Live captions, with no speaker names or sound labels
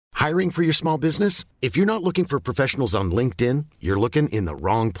Hiring for your small business? If you're not looking for professionals on LinkedIn, you're looking in the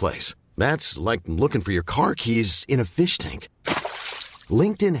wrong place. That's like looking for your car keys in a fish tank.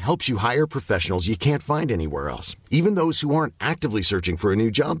 LinkedIn helps you hire professionals you can't find anywhere else, even those who aren't actively searching for a new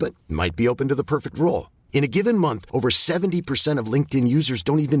job but might be open to the perfect role. In a given month, over 70% of LinkedIn users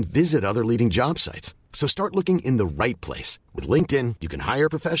don't even visit other leading job sites. So start looking in the right place. With LinkedIn, you can hire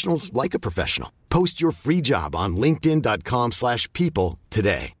professionals like a professional. Post your free job on linkedin.com/people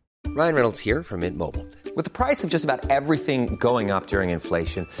today. Ryan Reynolds here from Mint Mobile. With the price of just about everything going up during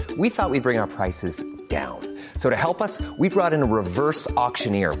inflation, we thought we'd bring our prices down. So to help us, we brought in a reverse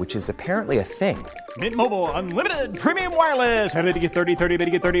auctioneer, which is apparently a thing. Mint Mobile Unlimited Premium Wireless. How to get 30, 30, bit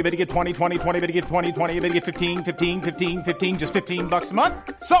to get 30, bit to get 20, 20, 20, bit to get 20, 20, bit to get 15, 15, 15, 15, just $15 a month?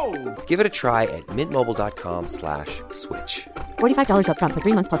 Sold! Give it a try at mintmobile.com/switch. $45 up front for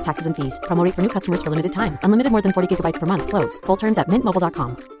 3 months plus taxes and fees. Promo rate for new customers for limited time. Unlimited more than 40 gigabytes per month. Slows full terms at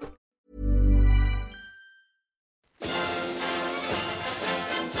mintmobile.com.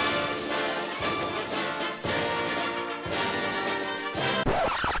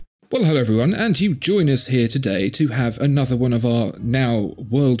 Well, hello everyone, and you join us here today to have another one of our now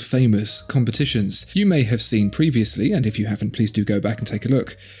world-famous competitions. You may have seen previously, and if you haven't, please do go back and take a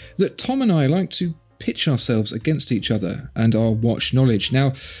look, that Tom and I like to pitch ourselves against each other and our watch knowledge.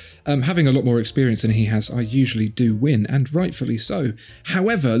 Now, having a lot more experience than he has, I usually do win, and rightfully so.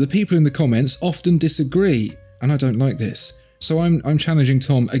 However, the people in the comments often disagree, and I don't like this. So I'm challenging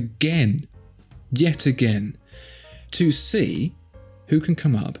Tom again, yet again, to see who can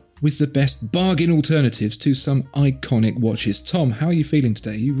come up with the best bargain alternatives to some iconic watches. Tom, how are you feeling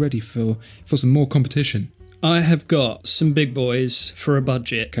today? Are you ready for some more competition? I have got some big boys for a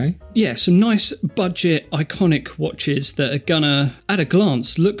budget. Okay. Yeah, some nice budget iconic watches that are gonna, at a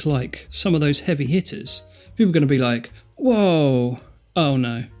glance, look like some of those heavy hitters. People are gonna be like, whoa, oh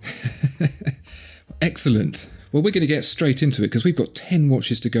no. Excellent. Well, we're going to get straight into it because we've got 10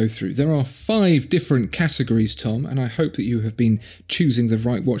 watches to go through. There are 5 different categories, Tom, and I hope that you have been choosing the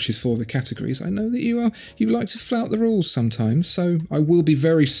right watches for the categories. I know that you like to flout the rules sometimes, so I will be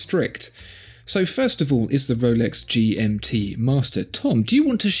very strict. So first of all is the Rolex GMT Master. Tom, do you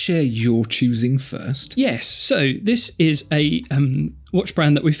want to share your choosing first? Yes, so this is a watch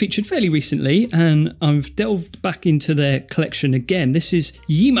brand that we featured fairly recently, and I've delved back into their collection again. This is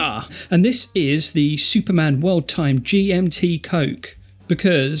Yima, and this is the Superman World Time GMT Coke,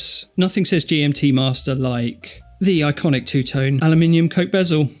 because nothing says GMT Master like the iconic two-tone aluminium Coke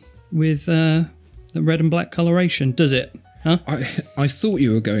bezel with the red and black coloration, does it? Huh? I thought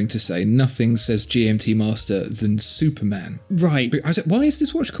you were going to say nothing says GMT Master than Superman. Right. But I said, why is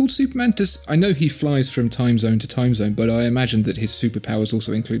this watch called Superman? I know he flies from time zone to time zone, but I imagine that his superpowers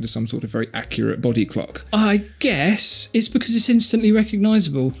also include some sort of very accurate body clock. I guess it's because it's instantly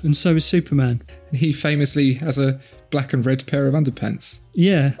recognisable, and so is Superman. He famously has a black and red pair of underpants.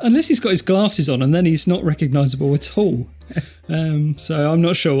 Yeah, unless he's got his glasses on, and then he's not recognisable at all. So I'm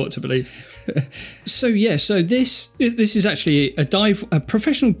not sure what to believe. So this is actually a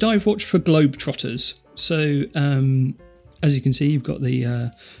professional dive watch for globetrotters. So as you can see, you've got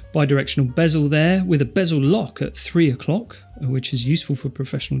the bidirectional bezel there with a bezel lock at 3 o'clock, which is useful for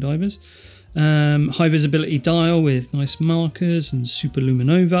professional divers. High visibility dial with nice markers and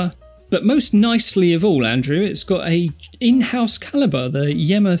superluminova. But most nicely of all, Andrew, it's got a in-house caliber, the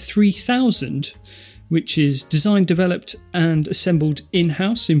Yema 3000, which is designed, developed and assembled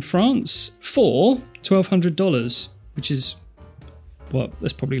in-house in France for $1,200, which is,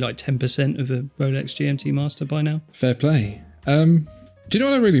 that's probably like 10% of a Rolex GMT Master by now. Fair play. Do you know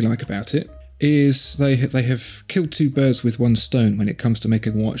what I really like about it? Is they have killed 2 birds with 1 stone when it comes to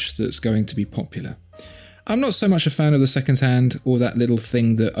making a watch that's going to be popular. I'm not so much a fan of the second hand or that little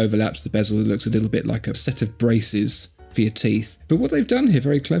thing that overlaps the bezel that looks a little bit like a set of braces for your teeth. But what they've done here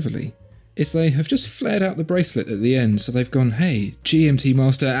very cleverly is they have just flared out the bracelet at the end. So they've gone, hey, GMT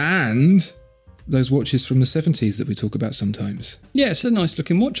Master and those watches from the 70s that we talk about sometimes. Yeah, it's a nice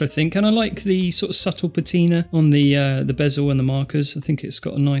looking watch, I think, and I like the sort of subtle patina on the bezel and the markers. I think it's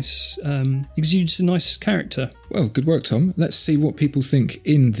got a nice, exudes a nice character. Well, good work, Tom. Let's see what people think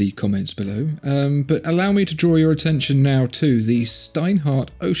in the comments below. But allow me to draw your attention now to the Steinhart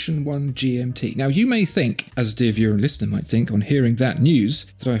Ocean One GMT. Now, you may think, as a dear viewer and listener might think, on hearing that news,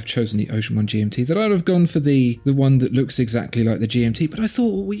 that I have chosen the Ocean One GMT, that I'd have gone for the one that looks exactly like the GMT, but I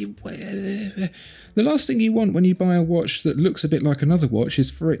thought, the last thing you want when you buy a watch that looks a bit like another watch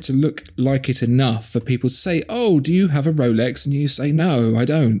is for it to look like it enough for people to say, oh, do you have a Rolex? And you say, no, I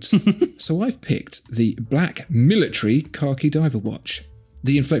don't. So I've picked the black military khaki diver watch.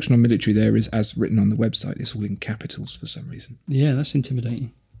 The inflection on military there is as written on the website. It's all in capitals for some reason. Yeah, that's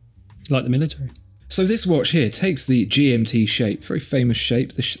intimidating. Like the military. So this watch here takes the GMT shape, very famous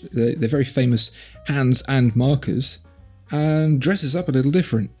shape, the very famous hands and markers, and dresses up a little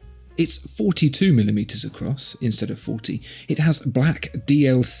different. It's 42mm across instead of 40. It has black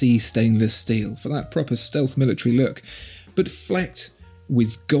DLC stainless steel for that proper stealth military look, but flecked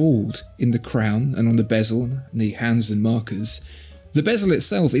with gold in the crown and on the bezel and the hands and markers. The bezel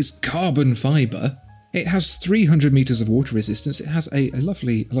itself is carbon fibre. It has 300 metres of water resistance. It has a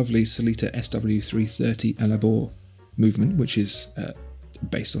lovely Sellita SW330 Alabor movement, which is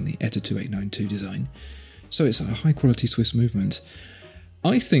based on the ETA 2892 design. So it's a high-quality Swiss movement.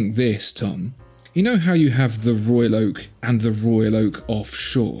 I think this, Tom, you know how you have the Royal Oak and the Royal Oak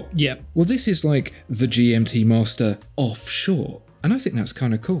Offshore? Yep. Well, this is like the GMT Master Offshore, and I think that's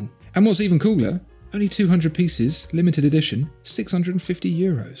kind of cool. And what's even cooler, only 200 pieces, limited edition,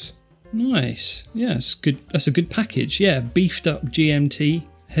 €650. Nice. Yeah, it's good. That's a good package. Yeah, beefed up GMT,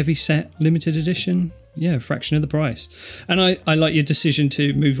 heavy set, limited edition. Yeah, fraction of the price. And I like your decision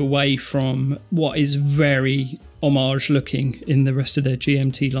to move away from what is very homage looking in the rest of their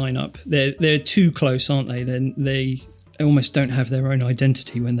GMT lineup. They're too close, aren't they? Then they almost don't have their own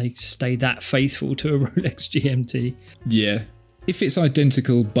identity when they stay that faithful to a Rolex GMT. Yeah. If it's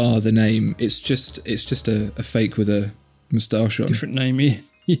identical bar the name, it's just a fake with a moustache on. Different name, yeah.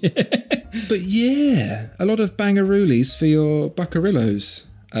 Yeah. But yeah, a lot of bangaroolies for your buccarillos,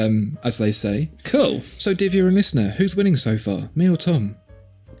 as they say. Cool. So, dear viewer and listener, who's winning so far? Me or Tom?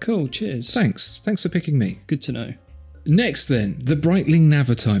 Cool, cheers. Thanks for picking me. Good to know. Next then, the Breitling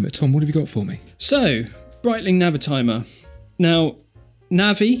Navitimer. Tom, what have you got for me? So, Breitling Navitimer. Now,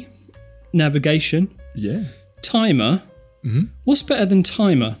 Navi, navigation. Yeah. Timer. Mm-hmm. What's better than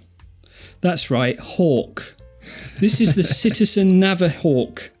timer? That's right, Hawk. This is the Citizen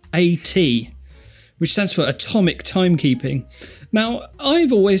Navihawk AT, which stands for Atomic Timekeeping. Now,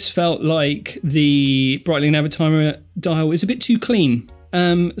 I've always felt like the Breitling Navitimer dial is a bit too clean.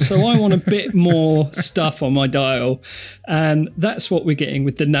 So I want a bit more stuff on my dial. And that's what we're getting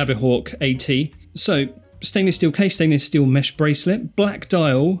with the Navihawk AT. So, stainless steel case, stainless steel mesh bracelet, black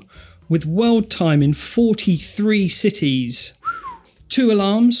dial with world time in 43 cities. Two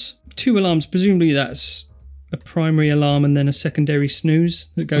alarms, presumably that's a primary alarm and then a secondary snooze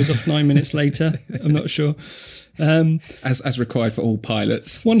that goes off 9 minutes later. I'm not sure. As required for all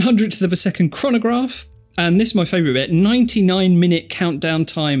pilots. 100th of a second chronograph. And this is my favourite bit, 99-minute countdown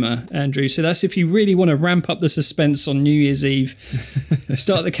timer, Andrew. So that's if you really want to ramp up the suspense on New Year's Eve.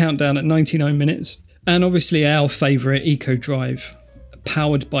 Start the countdown at 99 minutes. And obviously our favourite, Eco Drive,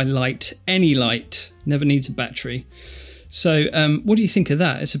 powered by light. Any light, never needs a battery. So what do you think of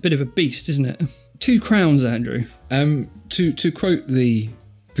that? It's a bit of a beast, isn't it? 2 crowns, Andrew. To quote the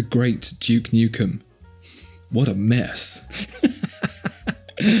great Duke Nukem, what a mess.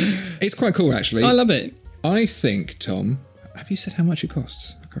 It's quite cool, actually. I love it. I think, Tom, have you said how much it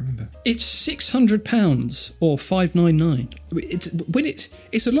costs? I can't remember. It's £600 or $599.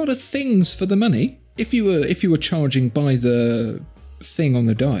 It's a lot of things for the money. If you were charging by the thing on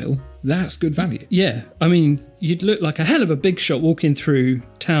the dial, that's good value. Yeah, I mean, you'd look like a hell of a big shot walking through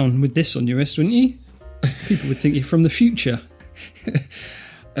town with this on your wrist, wouldn't you? People would think you're from the future.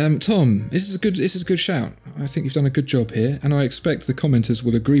 Tom, this is a good shout. I think you've done a good job here, and I expect the commenters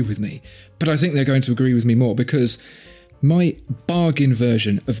will agree with me. But I think they're going to agree with me more because my bargain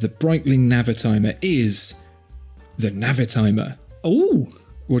version of the Breitling Navitimer is the Navitimer. Oh,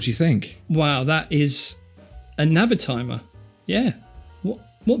 what do you think? Wow, that is a Navitimer. Yeah.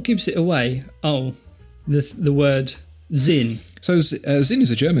 What gives it away? Oh, the word Zinn. So Zinn is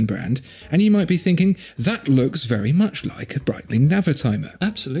a German brand, and you might be thinking, that looks very much like a Breitling Navitimer.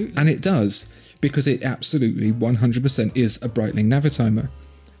 Absolutely. And it does, because it absolutely 100% is a Breitling Navitimer.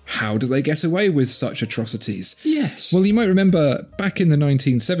 How do they get away with such atrocities? Yes. Well, you might remember back in the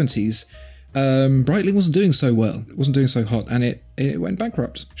 1970s, Breitling wasn't doing so well. It wasn't doing so hot, and it went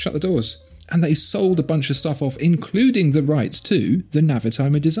bankrupt, shut the doors. And they sold a bunch of stuff off, including the rights to the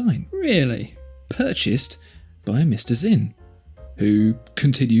Navitimer design. Really? Purchased by Mr. Zinn, who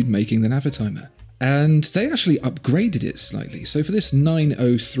continued making the Navitimer. And they actually upgraded it slightly. So for this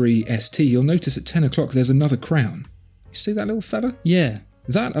 903 ST, you'll notice at 10 o'clock there's another crown. You see that little fella? Yeah.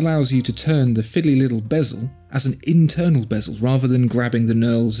 That allows you to turn the fiddly little bezel as an internal bezel rather than grabbing the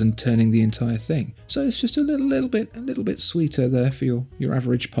knurls and turning the entire thing. So it's just a little bit sweeter there for your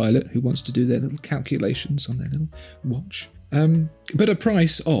average pilot who wants to do their little calculations on their little watch. But a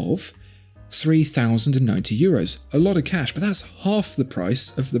price of €3,090. A lot of cash, but that's half the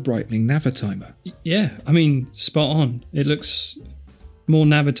price of the Breitling Navitimer. Yeah, I mean, spot on. It looks More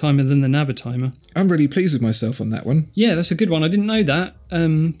Navitimer than the Navitimer. I'm really pleased with myself on that one. Yeah, that's a good one. I didn't know that.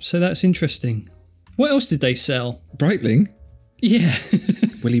 So that's interesting. What else did they sell? Breitling? Yeah.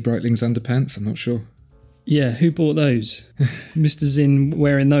 Willie Breitling's underpants? I'm not sure. Yeah, who bought those? Mr. Zinn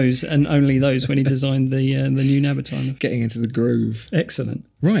wearing those and only those when he designed the new Navitimer. Getting into the groove. Excellent.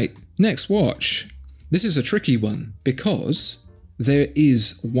 Right, next watch. This is a tricky one because there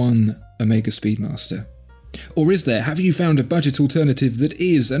is one Omega Speedmaster. Or is there? Have you found a budget alternative that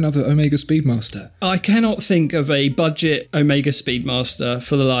is another Omega Speedmaster? I cannot think of a budget Omega Speedmaster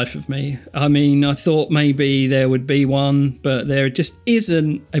for the life of me. I mean, I thought maybe there would be one, but there just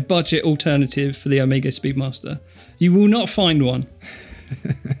isn't a budget alternative for the Omega Speedmaster. You will not find one.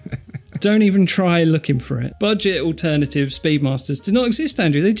 Don't even try looking for it. Budget alternative Speedmasters do not exist,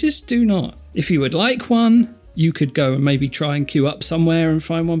 Andrew. They just do not. If you would like one, you could go and maybe try and queue up somewhere and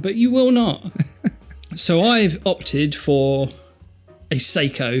find one, but you will not. So I've opted for a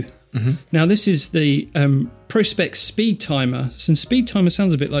Seiko. Mm-hmm. Now this is the ProSpec Speed Timer. And Speed Timer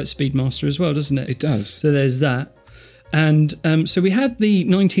sounds a bit like Speedmaster as well, doesn't it? It does. So there's that. And so we had the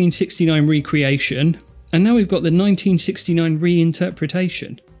 1969 recreation, and now we've got the 1969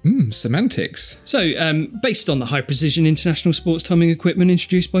 reinterpretation. Semantics. So, based on the high-precision international sports timing equipment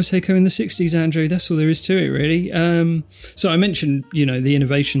introduced by Seiko in the 60s, Andrew, that's all there is to it, really. So I mentioned, the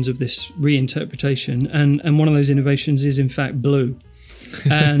innovations of this reinterpretation, and one of those innovations is, in fact, blue.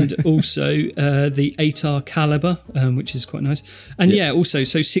 And also the 8R caliber, which is quite nice. And also,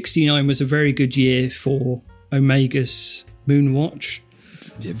 so 69 was a very good year for Omega's Moonwatch.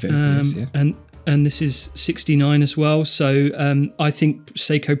 Yeah, very nice, yeah. And this is 69 as well, so I think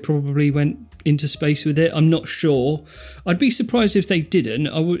Seiko probably went into space with it. I'm not sure. I'd be surprised if they didn't.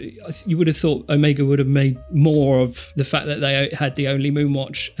 You would have thought Omega would have made more of the fact that they had the only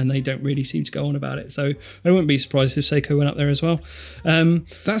Moonwatch, and they don't really seem to go on about it. So I wouldn't be surprised if Seiko went up there as well.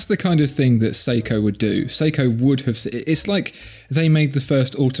 That's the kind of thing that Seiko would do. Seiko would have... It's like they made the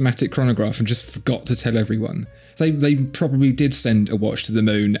first automatic chronograph and just forgot to tell everyone. They probably did send a watch to the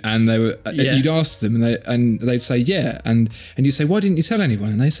moon, and they were. Yeah. You'd ask them, and they'd say yeah, and you say, why didn't you tell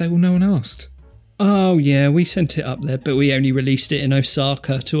anyone? And they say, well, no one asked. Oh yeah, we sent it up there, but we only released it in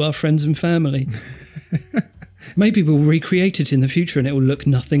Osaka to our friends and family. Maybe we'll recreate it in the future, and it will look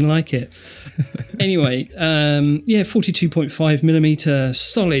nothing like it. Anyway, 42.5mm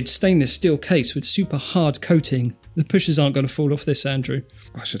solid stainless steel case with super hard coating. The pushers aren't going to fall off this, Andrew.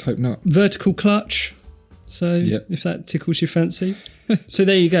 I should hope not. Vertical clutch. So if that tickles your fancy. So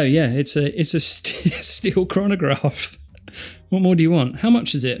there you go. Yeah, it's a steel chronograph. What more do you want? How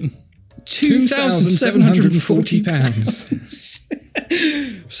much is it?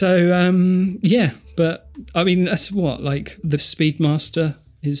 £2,740. So, but I mean, that's what, like the Speedmaster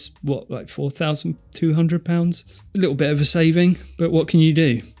is what, like £4,200? A little bit of a saving, but what can you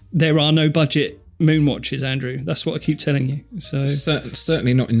do? There are no budget Moonwatches, Andrew. That's what I keep telling you. So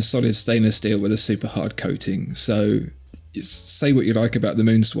certainly not in solid stainless steel with a super hard coating. So say what you like about the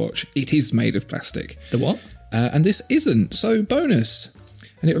Moonswatch, it is made of plastic. The what? And this isn't. So bonus,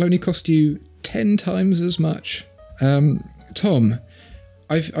 and it will only cost you 10 times as much. Tom,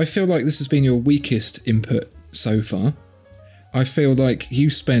 I feel like this has been your weakest input so far. I feel like you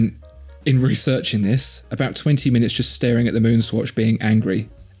spent, in researching this, about 20 minutes just staring at the Moonswatch being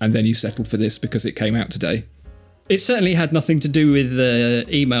angry. And then you settled for this because it came out today. It certainly had nothing to do with the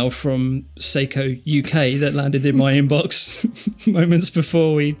email from Seiko UK that landed in my inbox moments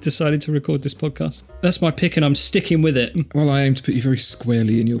before we decided to record this podcast. That's my pick, and I'm sticking with it. Well, I aim to put you very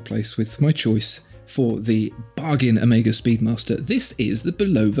squarely in your place with my choice for the bargain Omega Speedmaster. This is the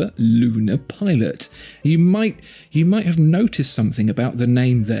Bulova Lunar Pilot. You might have noticed something about the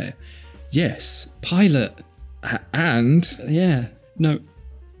name there. Yes. Pilot. And... Yeah. No.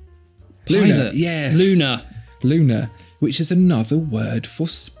 Lunar, yes. Lunar, which is another word for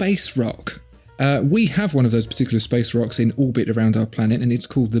space rock. We have one of those particular space rocks in orbit around our planet, and it's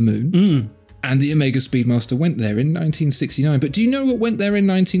called the Moon. And the Omega Speedmaster went there in 1969. But do you know what went there in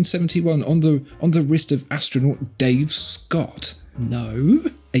 1971 on the wrist of astronaut Dave Scott? No.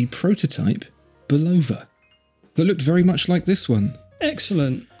 A prototype Bulova that looked very much like this one.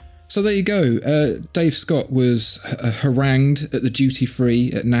 Excellent. So there you go. Dave Scott was harangued at the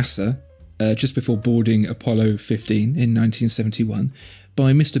duty-free at NASA just before boarding Apollo 15 in 1971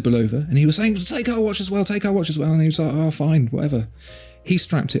 by Mr. Bulova, and he was saying, take our watch as well, and he was like, oh, fine, whatever. He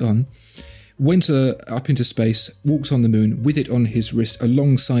strapped it on, went up into space, walked on the moon with it on his wrist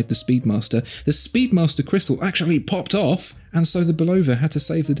alongside the Speedmaster. The Speedmaster crystal actually popped off, and so the Bulova had to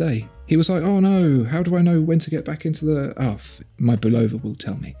save the day. He was like, oh no, how do I know when to get back into the... my Bulova will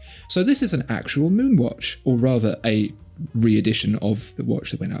tell me. So this is an actual Moonwatch, or rather a re-edition of the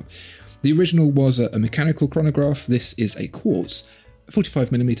watch that went up. The original was a mechanical chronograph. This is a quartz,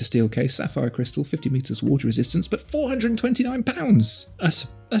 45mm steel case, sapphire crystal, 50 metres water resistance, but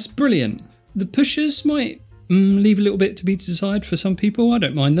 £429. That's brilliant. The pushers might leave a little bit to be desired for some people. I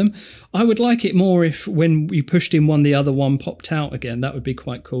don't mind them. I would like it more if when you pushed in one, the other one popped out again. That would be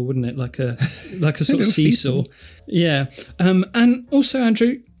quite cool, wouldn't it? Like a sort of seesaw. Yeah. And also,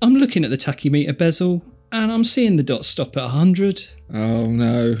 Andrew, I'm looking at the tachymeter bezel and I'm seeing the dot stop at 100. Oh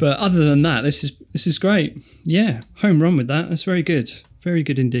no. But other than that, this is great. Yeah, home run with that. That's very good. Very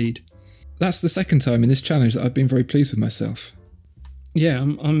good indeed. That's the second time in this challenge that I've been very pleased with myself. Yeah,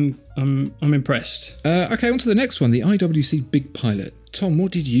 I'm impressed. Okay, on to the next one, the IWC Big Pilot. Tom,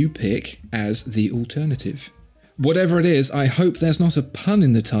 what did you pick as the alternative? Whatever it is, I hope there's not a pun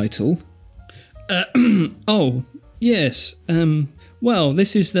in the title. Oh, yes. Well,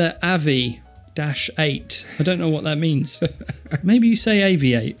 this is the Avi-8. I don't know what that means. Maybe you say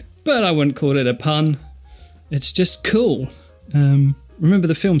Aviate, but I wouldn't call it a pun. It's just cool. Remember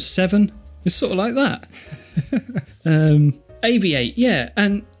the film Seven? It's sort of like that. Aviate, yeah,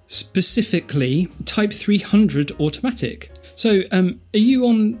 and specifically Type 300 automatic. So, are you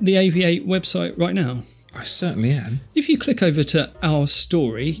on the Aviate website right now? I certainly am. If you click over to our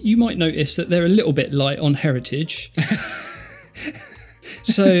story, you might notice that they're a little bit light on heritage.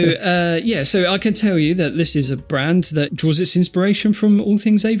 So I can tell you that this is a brand that draws its inspiration from all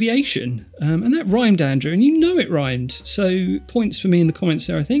things aviation. And that rhymed, Andrew, and you know it rhymed. So points for me in the comments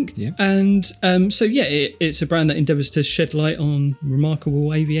there, I think. Yeah. And it's a brand that endeavours to shed light on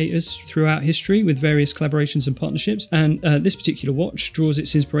remarkable aviators throughout history with various collaborations and partnerships. And this particular watch draws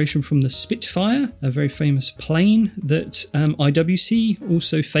its inspiration from the Spitfire, a very famous plane that IWC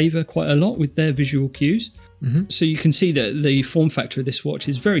also favour quite a lot with their visual cues. Mm-hmm. So you can see that the form factor of this watch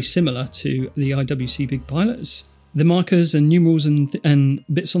is very similar to the IWC Big Pilots. The markers and numerals and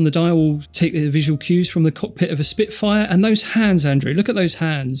bits on the dial will take the visual cues from the cockpit of a Spitfire. And those hands, Andrew, look at those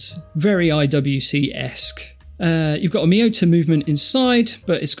hands. Very IWC-esque. You've got a Miyota movement inside,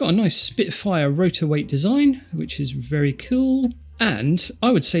 but it's got a nice Spitfire rotor weight design, which is very cool. And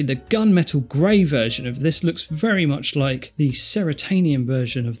I would say the gunmetal grey version of this looks very much like the Ceratanium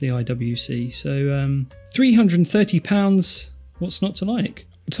version of the IWC. So £330, what's not to like?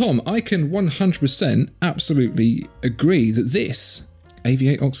 Tom, I can 100% absolutely agree that this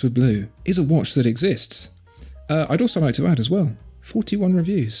Aviate Oxford Blue is a watch that exists. I'd also like to add as well, 41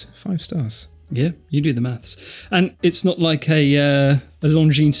 reviews, 5 stars. Yeah, you do the maths. And it's not like a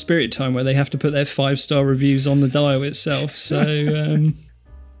Longines Spirit Time where they have to put their 5-star reviews on the dial itself. So,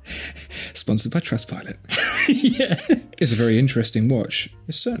 sponsored by Trustpilot. Yeah. It's a very interesting watch.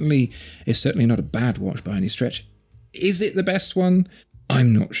 It's certainly not a bad watch by any stretch. Is it the best one?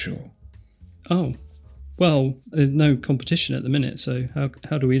 I'm not sure. Oh, well, there's no competition at the minute, so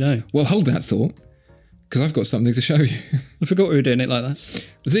how do we know? Well, hold that thought, because I've got something to show you. I forgot we were doing it like that.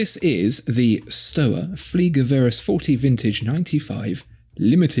 This is the Stoa Flieger Verus 40 Vintage 95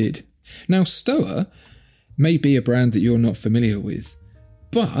 Limited. Now, Stoa may be a brand that you're not familiar with,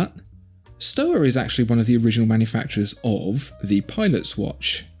 but Stoa is actually one of the original manufacturers of the Pilot's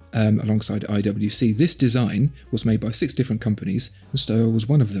watch, alongside IWC. This design was made by 6 different companies, and Stoa was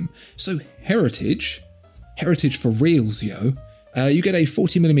one of them. So heritage for reals, yo. You get a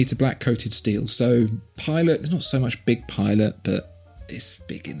 40mm black coated steel, so Pilot, not so much Big Pilot, but it's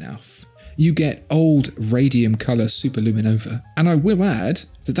big enough. You get old radium colour Superluminova, and I will add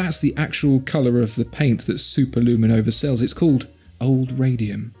that that's the actual colour of the paint that Superluminova sells. It's called Old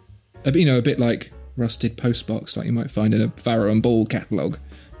Radium. A bit like rusted postbox like you might find in a Farrow and Ball catalogue.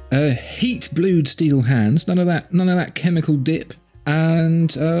 Heat blued steel hands, none of that chemical dip,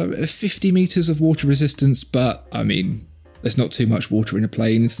 and 50 metres of water resistance, but I mean, there's not too much water in a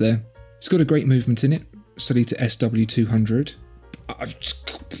plane, is there? It's got a great movement in it, Sellita SW200.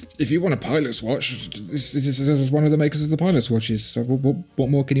 If you want a Pilot's watch, this is one of the makers of the Pilot's watches, so what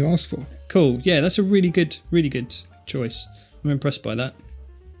more can you ask for? Cool, yeah, that's a really good choice. I'm impressed by that.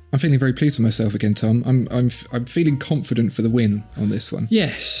 I'm feeling very pleased with myself again, Tom. I'm feeling confident for the win on this one.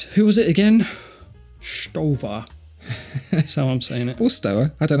 Yes, who was it again? Stover. That's how I'm saying it. Or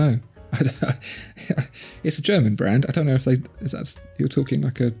Stoa, I don't know. It's a German brand. I don't know if you're talking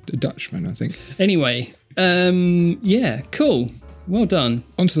like a Dutchman, I think. Anyway, yeah, cool. Well done.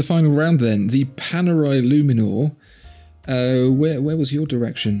 On to the final round then. The Panerai Luminor. Where was your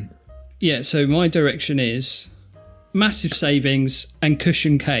direction? Yeah, so my direction is massive savings and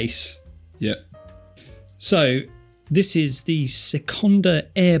cushion case. Yeah. So this is the Seconda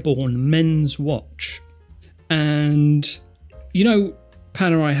Airborne men's watch. And,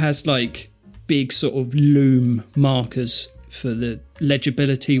 Panerai has like big sort of loom markers for the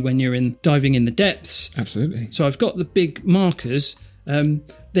legibility when you're diving in the depths. Absolutely. So I've got the big markers.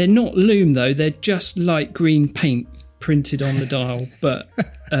 They're not loom though, they're just light green paint printed on the dial, but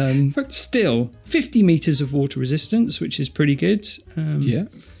still 50 meters of water resistance, which is pretty good.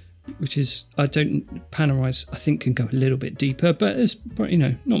 Which is, Panerai I think can go a little bit deeper, but there's,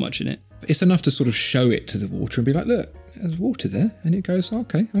 not much in it. It's enough to sort of show it to the water and be like, look, there's water there, and it goes,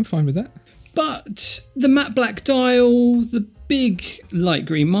 okay, I'm fine with that. But the matte black dial, the big light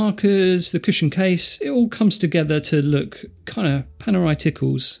green markers, the cushion case, it all comes together to look kind of Panerai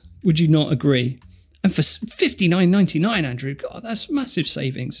tickles. Would you not agree? And for $59.99, Andrew, God, that's massive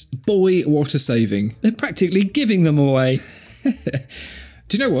savings. Boy, what a saving. They're practically giving them away.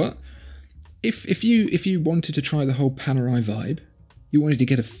 Do you know what? If you wanted to try the whole Panerai vibe, you wanted to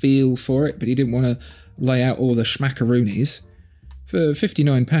get a feel for it, but you didn't want to lay out all the schmackaroonies, for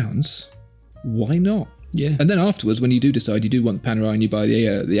 £59, why not? Yeah. And then afterwards, when you do decide you do want the Panerai and you buy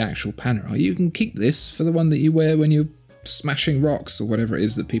the actual Panerai, you can keep this for the one that you wear when you're smashing rocks or whatever it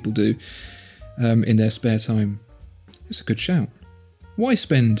is that people do in their spare time. It's a good shout. Why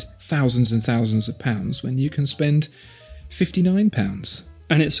spend thousands and thousands of pounds when you can spend £59?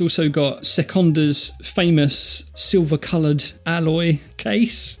 And it's also got Seconda's famous silver-coloured alloy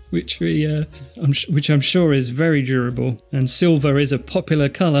case, which I'm sure is very durable. And silver is a popular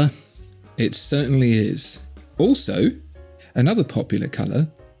colour. It certainly is. Also, another popular colour,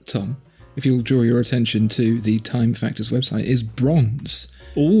 Tom, if you'll draw your attention to the Time Factors website, is bronze.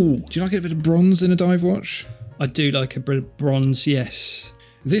 Ooh. Do you like a bit of bronze in a dive watch? I do like a bit of bronze, yes.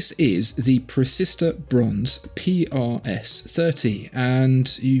 This is the Precista Bronze PRS 30,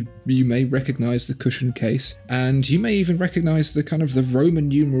 and you may recognise the cushion case, and you may even recognise the kind of the Roman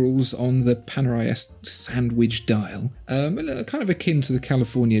numerals on the Panerai sandwich dial, kind of akin to the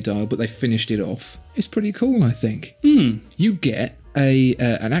California dial, but they finished it off. It's pretty cool, I think. You get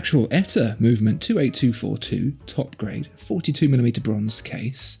an actual ETA movement 28242 top grade 42mm bronze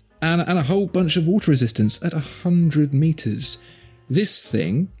case, and a whole bunch of water resistance at 100 metres. This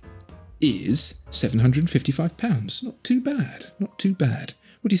thing is £755. Not too bad. Not too bad.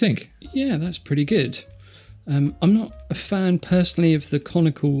 What do you think? Yeah, that's pretty good. I'm not a fan personally of the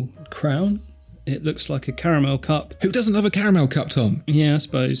conical crown. It looks like a caramel cup. Who doesn't love a caramel cup, Tom? Yeah, I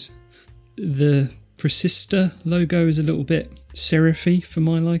suppose. The Precista logo is a little bit serify for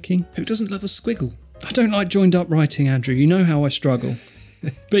my liking. Who doesn't love a squiggle? I don't like joined up writing, Andrew. You know how I struggle.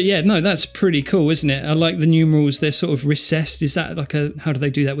 But yeah, no, that's pretty cool, isn't it? I like the numerals. They're sort of recessed. Is that like how do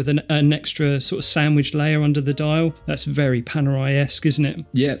they do that with an extra sort of sandwich layer under the dial? That's very Panerai-esque, isn't it?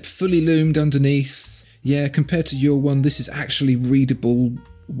 Yeah, fully loomed underneath. Yeah, compared to your one, this is actually readable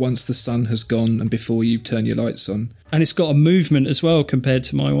once the sun has gone and before you turn your lights on. And it's got a movement as well compared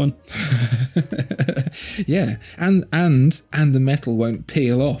to my one. Yeah, and the metal won't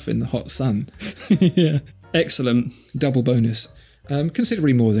peel off in the hot sun. Yeah, excellent. Double bonus.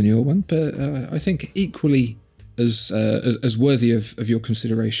 Considerably more than your one, but I think equally as worthy of your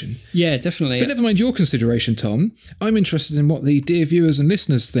consideration. Yeah, definitely. But never mind your consideration, Tom. I'm interested in what the dear viewers and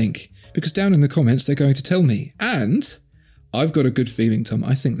listeners think, because down in the comments they're going to tell me. And I've got a good feeling, Tom.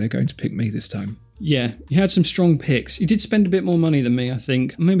 I think they're going to pick me this time. Yeah, you had some strong picks. You did spend a bit more money than me, I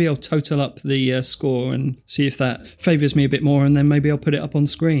think. Maybe I'll total up the score and see if that favours me a bit more, and then maybe I'll put it up on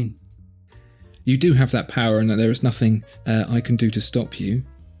screen. You do have that power, and there is nothing I can do to stop you.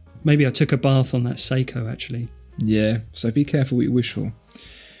 Maybe I took a bath on that Seiko, actually. Yeah, so be careful what you wish for.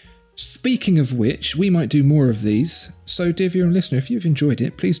 Speaking of which, we might do more of these. So, dear viewer and listener, if you've enjoyed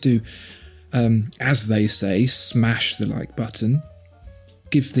it, please do, as they say, smash the like button,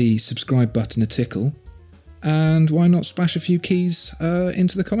 give the subscribe button a tickle, and why not splash a few keys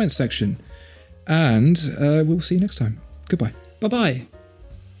into the comments section. And we'll see you next time. Goodbye. Bye-bye.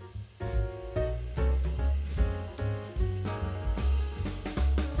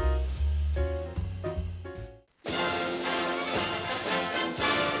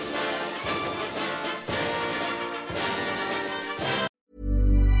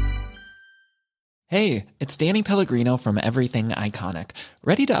 Hey, it's Danny Pellegrino from Everything Iconic.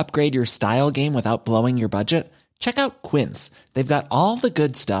 Ready to upgrade your style game without blowing your budget? Check out Quince. They've got all the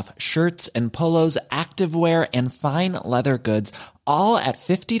good stuff, shirts and polos, activewear, and fine leather goods, all at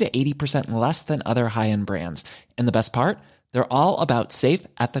 50 to 80% less than other high-end brands. And the best part? They're all about safe,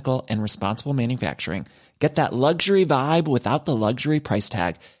 ethical, and responsible manufacturing. Get that luxury vibe without the luxury price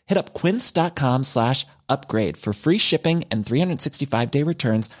tag. Hit up quince.com/upgrade for free shipping and 365-day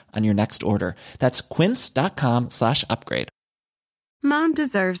returns on your next order. That's quince.com/upgrade. Mom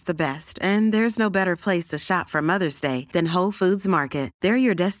deserves the best, and there's no better place to shop for Mother's Day than Whole Foods Market. They're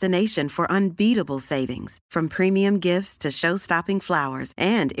your destination for unbeatable savings, from premium gifts to show-stopping flowers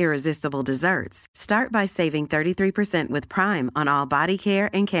and irresistible desserts. Start by saving 33% with Prime on all body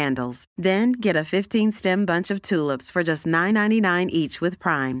care and candles. Then get a 15-stem bunch of tulips for just $9.99 each with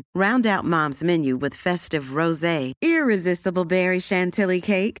Prime. Round out Mom's menu with festive rosé, irresistible berry chantilly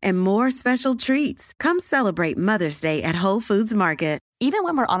cake, and more special treats. Come celebrate Mother's Day at Whole Foods Market. Even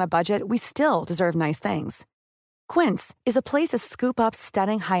when we're on a budget, we still deserve nice things. Quince is a place to scoop up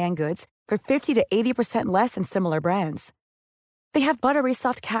stunning high-end goods for 50 to 80% less than similar brands. They have buttery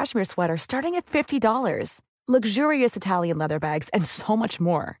soft cashmere sweaters starting at $50, luxurious Italian leather bags, and so much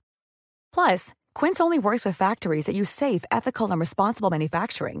more. Plus, Quince only works with factories that use safe, ethical, and responsible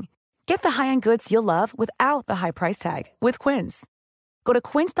manufacturing. Get the high-end goods you'll love without the high price tag with Quince. Go to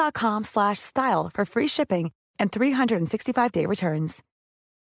quince.com/style for free shipping and 365-day returns.